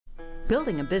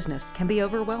Building a business can be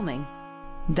overwhelming.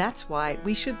 That's why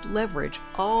we should leverage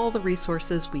all the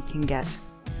resources we can get.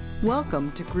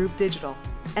 Welcome to Groove Digital,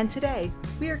 and today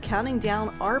we are counting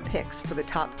down our picks for the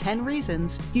top 10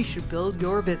 reasons you should build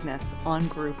your business on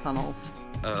GrooveFunnels.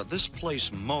 This place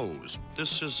mows.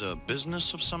 This is a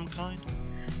business of some kind?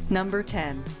 Number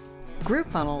 10.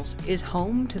 GrooveFunnels is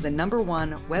home to the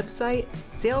 #1 website,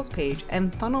 sales page,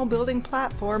 and funnel building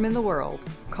platform in the world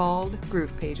called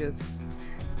GroovePages.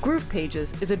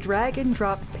 GroovePages is a drag and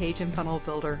drop page and funnel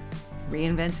builder,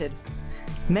 reinvented.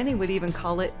 Many would even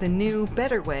call it the new,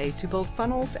 better way to build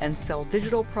funnels and sell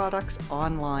digital products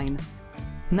online.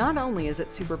 Not only is it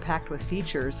super packed with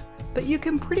features, but you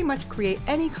can pretty much create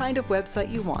any kind of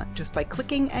website you want just by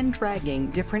clicking and dragging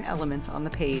different elements on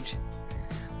the page.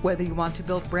 Whether you want to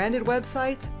build branded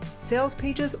websites, sales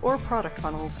pages, or product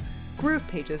funnels,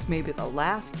 GroovePages may be the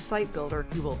last site builder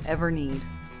you will ever need.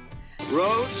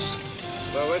 Roads?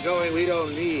 Where we're going, we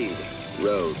don't need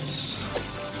roads.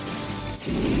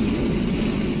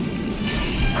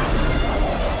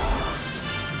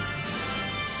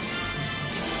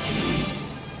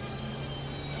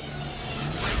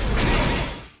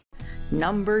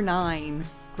 Number 9.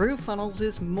 GrooveFunnels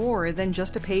is more than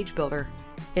just a page builder.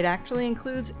 It actually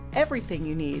includes everything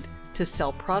you need to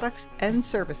sell products and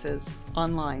services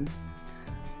online.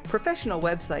 Professional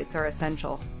websites are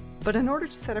essential, but in order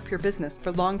to set up your business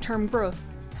for long-term growth,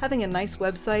 having a nice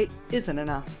website isn't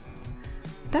enough.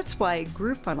 That's why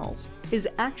GrooveFunnels is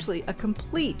actually a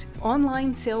complete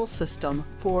online sales system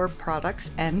for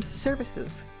products and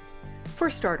services.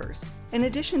 For starters, in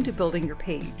addition to building your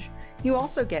page, you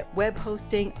also get web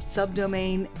hosting, a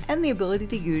subdomain, and the ability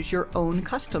to use your own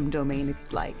custom domain if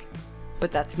you'd like. But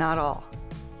that's not all.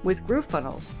 With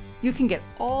GrooveFunnels, you can get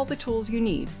all the tools you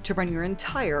need to run your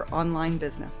entire online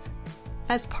business.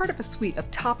 As part of a suite of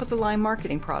top-of-the-line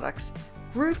marketing products,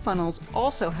 GrooveFunnels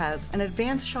also has an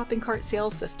advanced shopping cart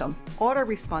sales system,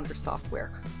 autoresponder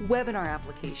software, webinar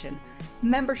application,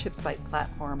 membership site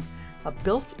platform, a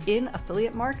built-in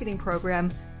affiliate marketing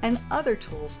program, and other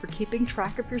tools for keeping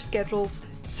track of your schedules,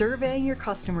 surveying your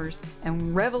customers,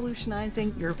 and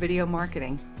revolutionizing your video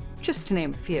marketing, just to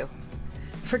name a few.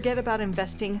 Forget about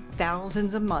investing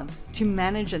thousands a month to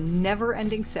manage a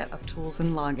never-ending set of tools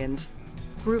and logins.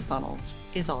 GrooveFunnels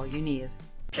is all you need.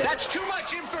 That's too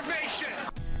much information!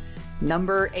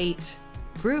 Number 8.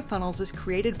 GrooveFunnels is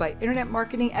created by internet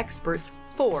marketing experts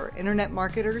for internet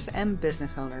marketers and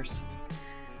business owners.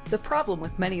 The problem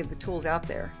with many of the tools out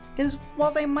there is while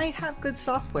they might have good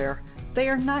software, they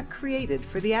are not created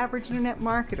for the average internet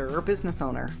marketer or business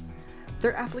owner.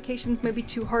 Their applications may be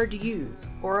too hard to use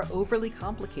or are overly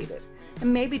complicated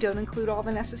and maybe don't include all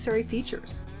the necessary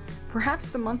features. Perhaps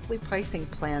the monthly pricing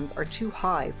plans are too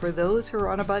high for those who are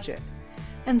on a budget.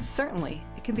 And certainly,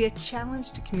 it can be a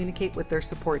challenge to communicate with their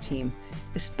support team,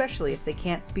 especially if they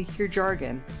can't speak your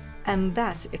jargon, and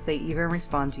that's if they even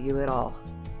respond to you at all.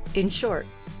 In short,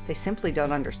 they simply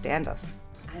don't understand us.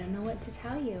 I don't know what to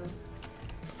tell you.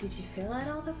 Did you fill out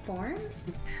all the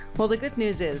forms? Well, the good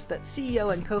news is that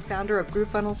CEO and co-founder of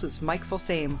GrooveFunnels is Mike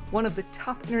Filsaime, one of the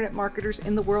top internet marketers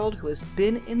in the world who has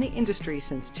been in the industry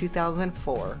since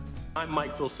 2004. I'm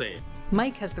Mike Filsaime.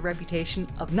 Mike has the reputation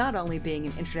of not only being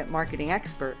an internet marketing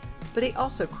expert, but he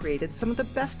also created some of the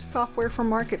best software for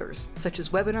marketers, such as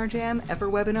Webinar Jam,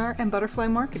 EverWebinar, and Butterfly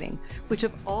Marketing, which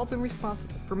have all been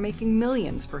responsible for making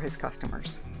millions for his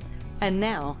customers. And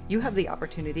now you have the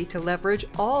opportunity to leverage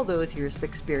all those years of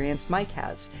experience Mike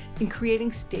has in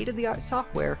creating state-of-the-art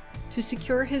software to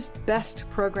secure his best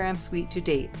program suite to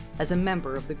date as a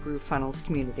member of the GrooveFunnels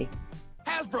community.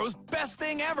 Hasbro's best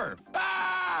thing ever!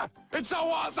 Ah! It's so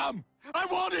awesome! I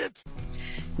want it!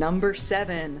 Number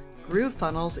 7.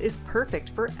 GrooveFunnels is perfect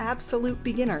for absolute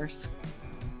beginners.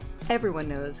 Everyone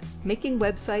knows making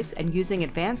websites and using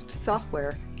advanced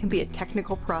software can be a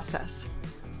technical process.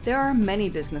 There are many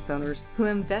business owners who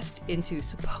invest into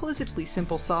supposedly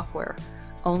simple software,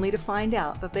 only to find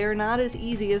out that they are not as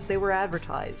easy as they were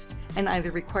advertised, and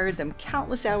either required them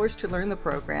countless hours to learn the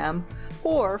program,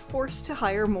 or forced to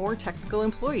hire more technical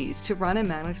employees to run and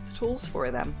manage the tools for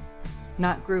them.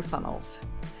 Not GrooveFunnels.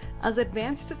 As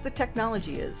advanced as the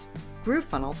technology is,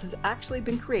 GrooveFunnels has actually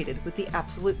been created with the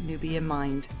absolute newbie in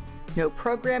mind. No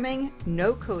programming,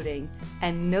 no coding,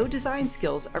 and no design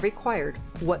skills are required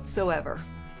whatsoever.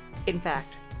 In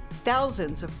fact,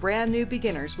 thousands of brand new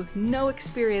beginners with no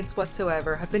experience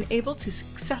whatsoever have been able to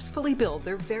successfully build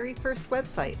their very first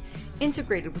website,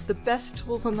 integrated with the best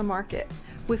tools on the market,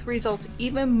 with results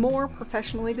even more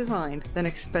professionally designed than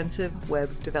expensive web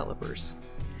developers.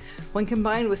 When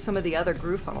combined with some of the other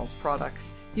GrooveFunnels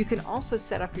products, you can also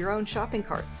set up your own shopping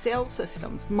carts, sales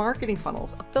systems, marketing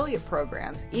funnels, affiliate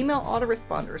programs, email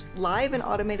autoresponders, live and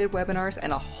automated webinars,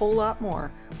 and a whole lot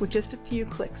more with just a few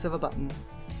clicks of a button.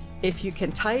 If you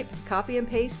can type, copy and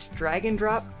paste, drag and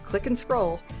drop, click and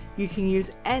scroll, you can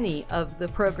use any of the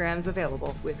programs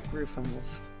available with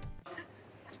GrooveFunnels.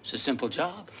 It's a simple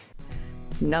job.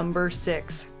 Number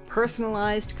 6,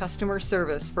 personalized customer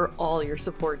service for all your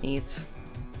support needs.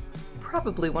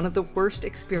 Probably one of the worst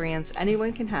experiences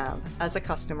anyone can have as a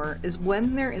customer is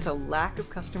when there is a lack of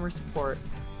customer support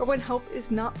or when help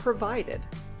is not provided.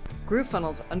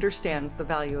 GrooveFunnels understands the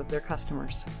value of their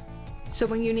customers. So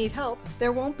when you need help,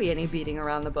 there won't be any beating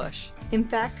around the bush. In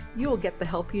fact, you will get the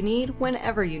help you need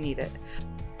whenever you need it.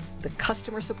 The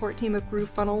customer support team of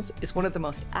GrooveFunnels is one of the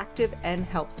most active and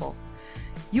helpful.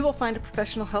 You will find a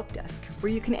professional help desk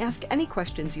where you can ask any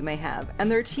questions you may have, and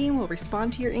their team will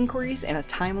respond to your inquiries in a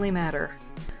timely manner.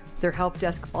 Their help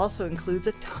desk also includes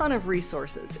a ton of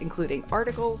resources, including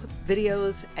articles,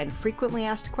 videos, and frequently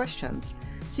asked questions,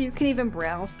 so you can even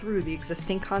browse through the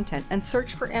existing content and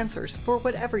search for answers for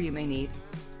whatever you may need.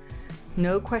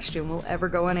 No question will ever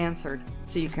go unanswered,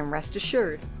 so you can rest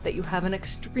assured that you have an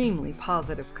extremely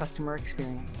positive customer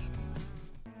experience.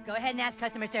 Go ahead and ask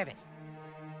customer service.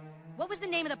 What was the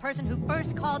name of the person who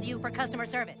first called you for customer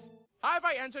service? Have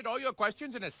I answered all your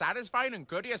questions in a satisfying and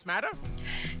courteous manner?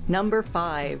 Number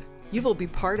 5, you will be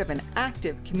part of an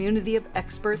active community of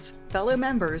experts, fellow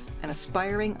members, and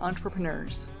aspiring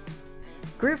entrepreneurs.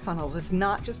 GrooveFunnels is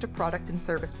not just a product and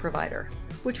service provider,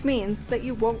 which means that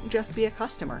you won't just be a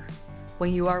customer.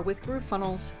 When you are with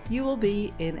GrooveFunnels, you will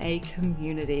be in a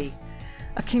community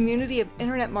of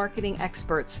internet marketing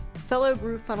experts, fellow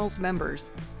GrooveFunnels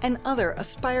members, and other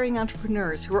aspiring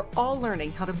entrepreneurs who are all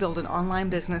learning how to build an online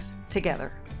business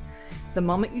together. The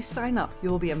moment you sign up, you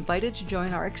will be invited to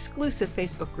join our exclusive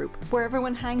Facebook group where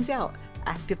everyone hangs out,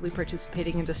 actively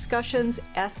participating in discussions,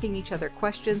 asking each other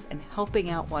questions, and helping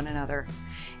out one another.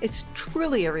 It's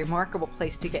truly a remarkable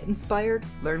place to get inspired,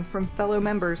 learn from fellow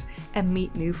members, and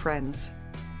meet new friends.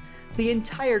 The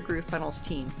entire GrooveFunnels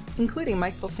team, including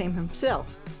Mike Filsaime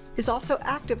himself, is also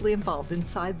actively involved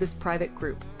inside this private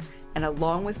group, and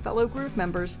along with fellow Groove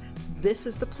members, this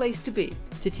is the place to be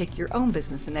to take your own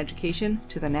business and education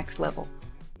to the next level.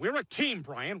 We're a team,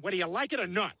 Brian, whether you like it or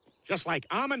not. Just like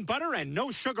almond butter and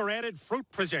no sugar-added fruit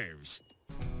preserves.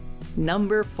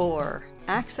 Number 4,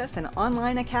 access an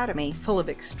online academy full of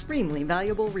extremely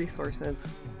valuable resources.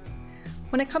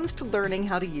 When it comes to learning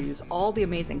how to use all the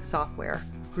amazing software,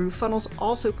 GrooveFunnels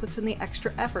also puts in the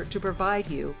extra effort to provide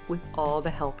you with all the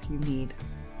help you need.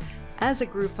 As a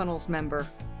GrooveFunnels member,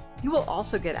 you will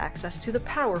also get access to the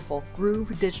powerful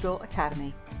Groove Digital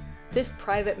Academy. This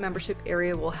private membership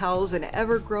area will house an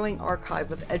ever-growing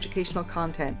archive of educational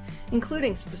content,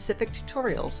 including specific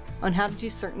tutorials on how to do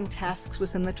certain tasks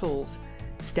within the tools,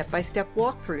 step-by-step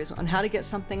walkthroughs on how to get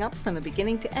something up from the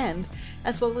beginning to end,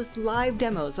 as well as live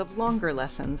demos of longer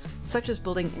lessons, such as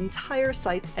building entire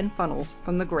sites and funnels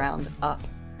from the ground up.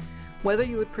 Whether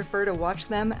you would prefer to watch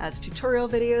them as tutorial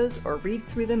videos or read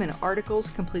through them in articles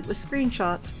complete with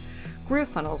screenshots,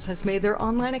 GrooveFunnels has made their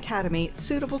online academy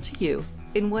suitable to you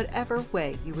in whatever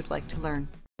way you would like to learn.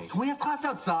 Can we have class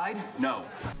outside? No.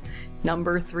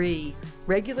 Number 3,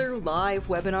 regular live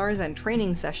webinars and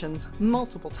training sessions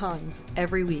multiple times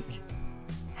every week.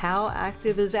 How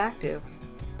active is active?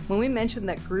 When we mention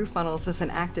that GrooveFunnels is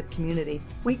an active community,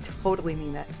 we totally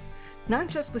mean it. Not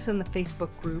just within the Facebook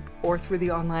group or through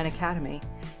the online academy.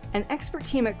 An expert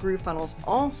team at GrooveFunnels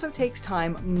also takes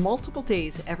time multiple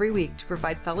days every week to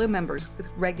provide fellow members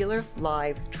with regular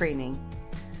live training.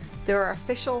 There are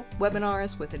official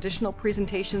webinars with additional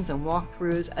presentations and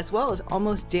walkthroughs, as well as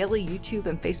almost daily YouTube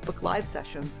and Facebook Live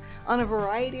sessions on a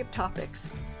variety of topics,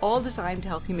 all designed to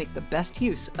help you make the best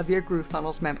use of your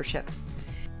GrooveFunnels membership.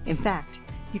 In fact,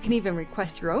 you can even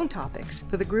request your own topics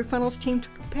for the GrooveFunnels team to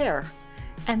prepare,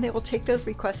 and they will take those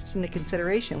requests into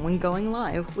consideration when going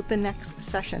live with the next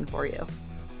session for you.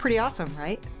 Pretty awesome,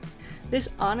 right? This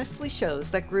honestly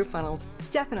shows that GrooveFunnels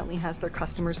definitely has their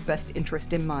customers' best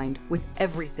interest in mind with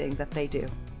everything that they do.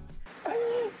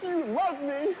 You love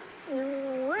me!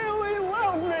 You really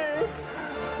love me!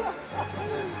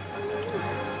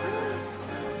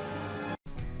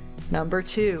 Number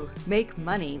 2, make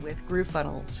money with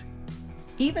GrooveFunnels.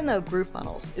 Even though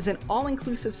GrooveFunnels is an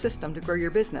all-inclusive system to grow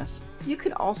your business, you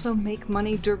can also make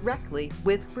money directly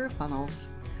with GrooveFunnels.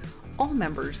 All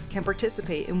members can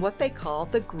participate in what they call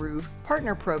the Groove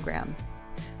Partner Program.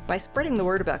 By spreading the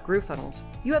word about GrooveFunnels,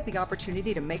 you have the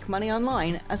opportunity to make money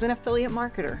online as an affiliate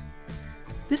marketer.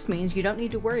 This means you don't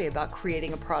need to worry about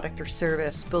creating a product or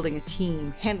service, building a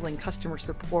team, handling customer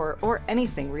support, or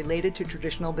anything related to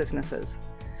traditional businesses.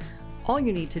 All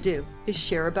you need to do is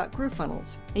share about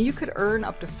GrooveFunnels, and you could earn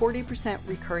up to 40%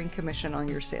 recurring commission on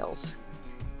your sales.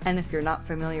 And if you're not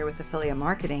familiar with affiliate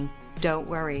marketing, don't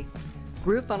worry.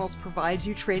 GrooveFunnels provides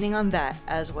you training on that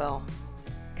as well.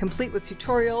 Complete with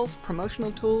tutorials,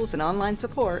 promotional tools, and online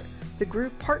support, the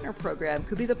Groove Partner Program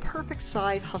could be the perfect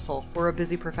side hustle for a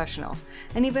busy professional,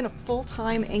 and even a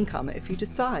full-time income if you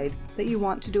decide that you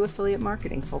want to do affiliate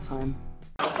marketing full-time.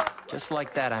 Just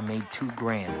like that, I made $2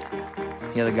 grand.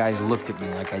 The other guys looked at me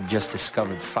like I'd just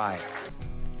discovered fire.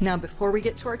 Now, before we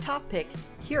get to our top pick,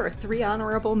 here are 3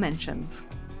 honorable mentions.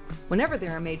 Whenever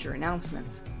there are major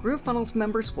announcements, GrooveFunnels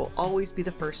members will always be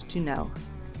the first to know.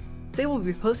 They will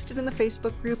be posted in the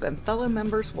Facebook group, and fellow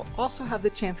members will also have the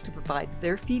chance to provide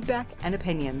their feedback and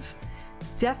opinions.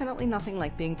 Definitely nothing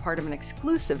like being part of an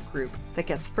exclusive group that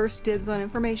gets first dibs on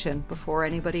information before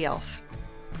anybody else.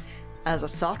 As a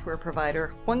software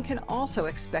provider, one can also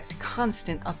expect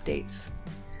constant updates.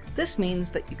 This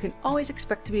means that you can always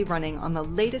expect to be running on the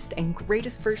latest and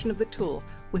greatest version of the tool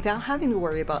without having to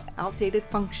worry about outdated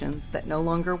functions that no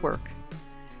longer work.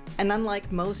 And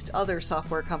unlike most other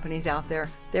software companies out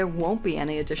there won't be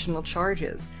any additional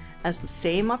charges, as the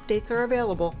same updates are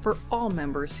available for all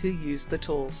members who use the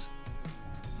tools.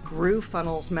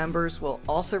 GrooveFunnels members will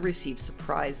also receive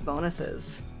surprise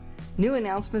bonuses. New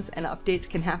announcements and updates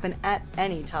can happen at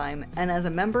any time, and as a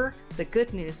member, the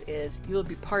good news is you will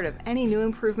be part of any new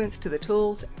improvements to the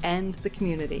tools and the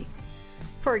community.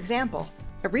 For example,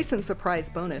 a recent surprise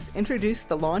bonus introduced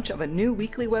the launch of a new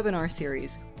weekly webinar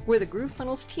series where the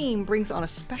GrooveFunnels team brings on a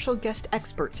special guest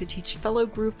expert to teach fellow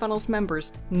GrooveFunnels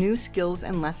members new skills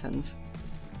and lessons.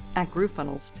 At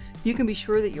GrooveFunnels, you can be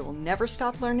sure that you will never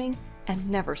stop learning and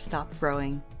never stop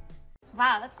growing.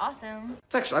 Wow, that's awesome.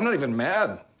 I'm not even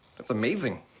mad. That's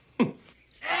amazing.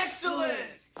 Excellent!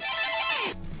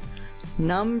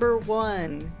 Number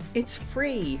 1. It's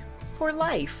free for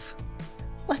life.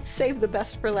 Let's save the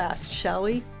best for last, shall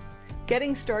we?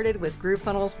 Getting started with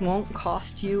GrooveFunnels won't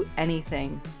cost you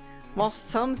anything. While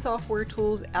some software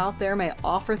tools out there may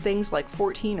offer things like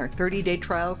 14 or 30-day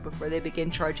trials before they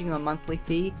begin charging you a monthly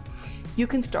fee, you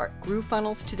can start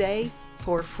GrooveFunnels today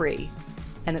for free.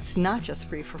 And it's not just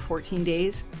free for 14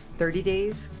 days, 30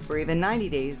 days, or even 90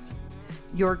 days.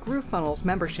 Your GrooveFunnels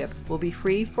membership will be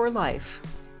free for life.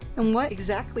 And what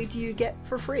exactly do you get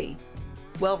for free?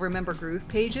 Well, remember Groove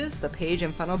Pages, the page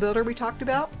and funnel builder we talked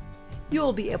about? You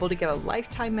will be able to get a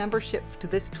lifetime membership to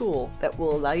this tool that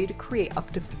will allow you to create up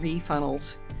to 3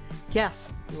 funnels. Yes,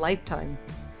 lifetime.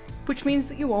 Which means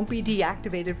that you won't be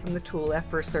deactivated from the tool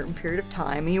after a certain period of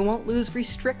time, and you won't lose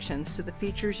restrictions to the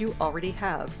features you already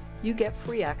have. You get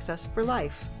free access for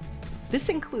life. This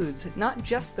includes not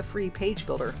just the free page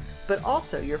builder, but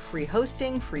also your free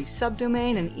hosting, free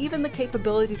subdomain, and even the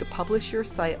capability to publish your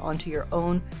site onto your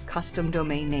own custom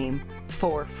domain name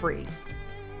for free.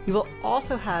 You will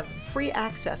also have free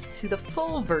access to the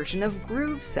full version of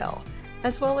GrooveCell,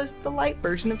 as well as the light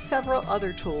version of several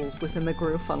other tools within the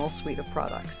GrooveFunnels suite of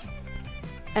products.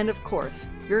 And of course,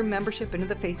 your membership into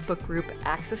the Facebook group,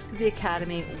 access to the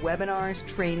Academy, webinars,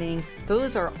 training,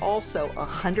 those are also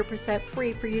 100%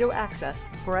 free for you to access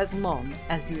for as long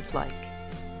as you'd like.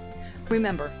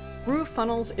 Remember,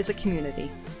 GrooveFunnels is a community,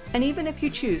 and even if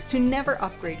you choose to never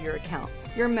upgrade your account,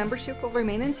 your membership will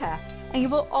remain intact and you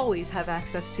will always have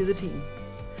access to the team.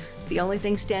 The only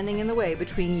thing standing in the way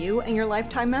between you and your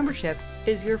lifetime membership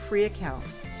is your free account.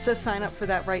 So sign up for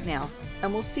that right now,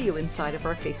 and we'll see you inside of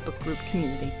our Facebook group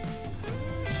community.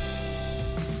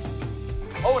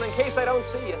 Oh, and in case I don't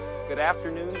see you, good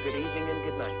afternoon, good evening, and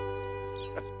good night.